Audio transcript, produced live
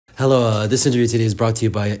Hello, this interview today is brought to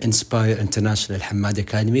you by Inspire International Hamad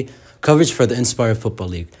Academy, coverage for the Inspire Football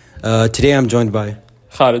League. Today I'm joined by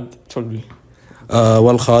Khalid, told me.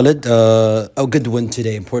 Khalid, a good win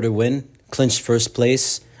today, important win, clinched first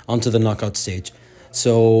place onto the knockout stage.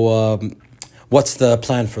 So, what's the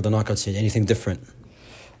plan for the knockout stage? Anything different?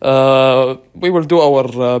 We will do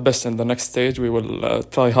our best in the next stage. We will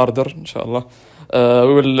try harder, inshallah.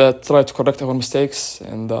 We will try to correct our mistakes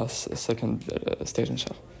in the second stage,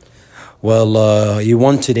 inshallah. Well, you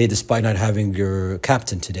won today despite not having your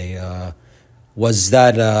captain today. Was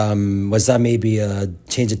that maybe a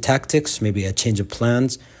change of tactics, maybe a change of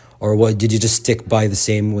plans, or what? Did you just stick by the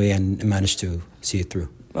same way and manage to see it through?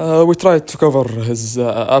 We tried to cover his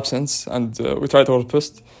absence, and we tried our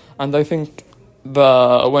best. And I think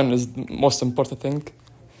the win is the most important thing.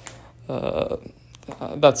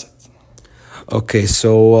 That's it. Okay,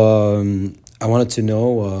 so I wanted to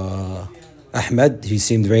know, Ahmed, he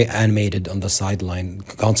seemed very animated on the sideline,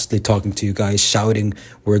 constantly talking to you guys, shouting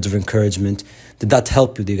words of encouragement. Did that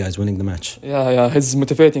help with you guys winning the match? Yeah, his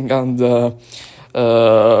motivating and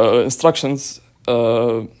instructions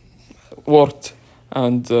worked,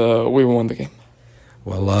 and we won the game.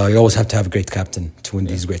 Well, you always have to have a great captain to win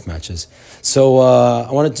these great matches. So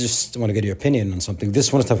I want to get your opinion on something.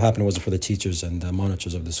 This wouldn't have happened was it for the teachers and the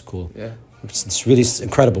monitors of the school. Yeah, it's really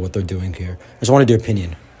incredible what they're doing here. I just wanted your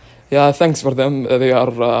opinion. Yeah, thanks for them. They are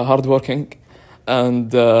hardworking, and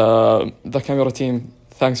the camera team,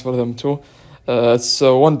 thanks for them too. It's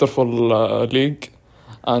a wonderful league,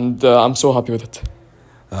 and I'm so happy with it.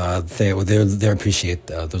 They appreciate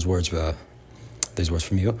those words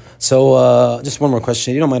from you. So just one more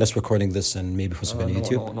question. You don't mind us recording this and maybe post it on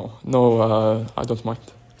YouTube? No, I don't mind.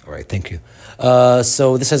 All right, thank you.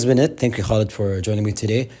 So this has been it. Thank you, Khalid, for joining me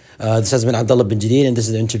today. This has been Abdullah bin Jadid, and this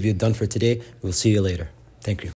is the interview done for today. We'll see you later. Thank you.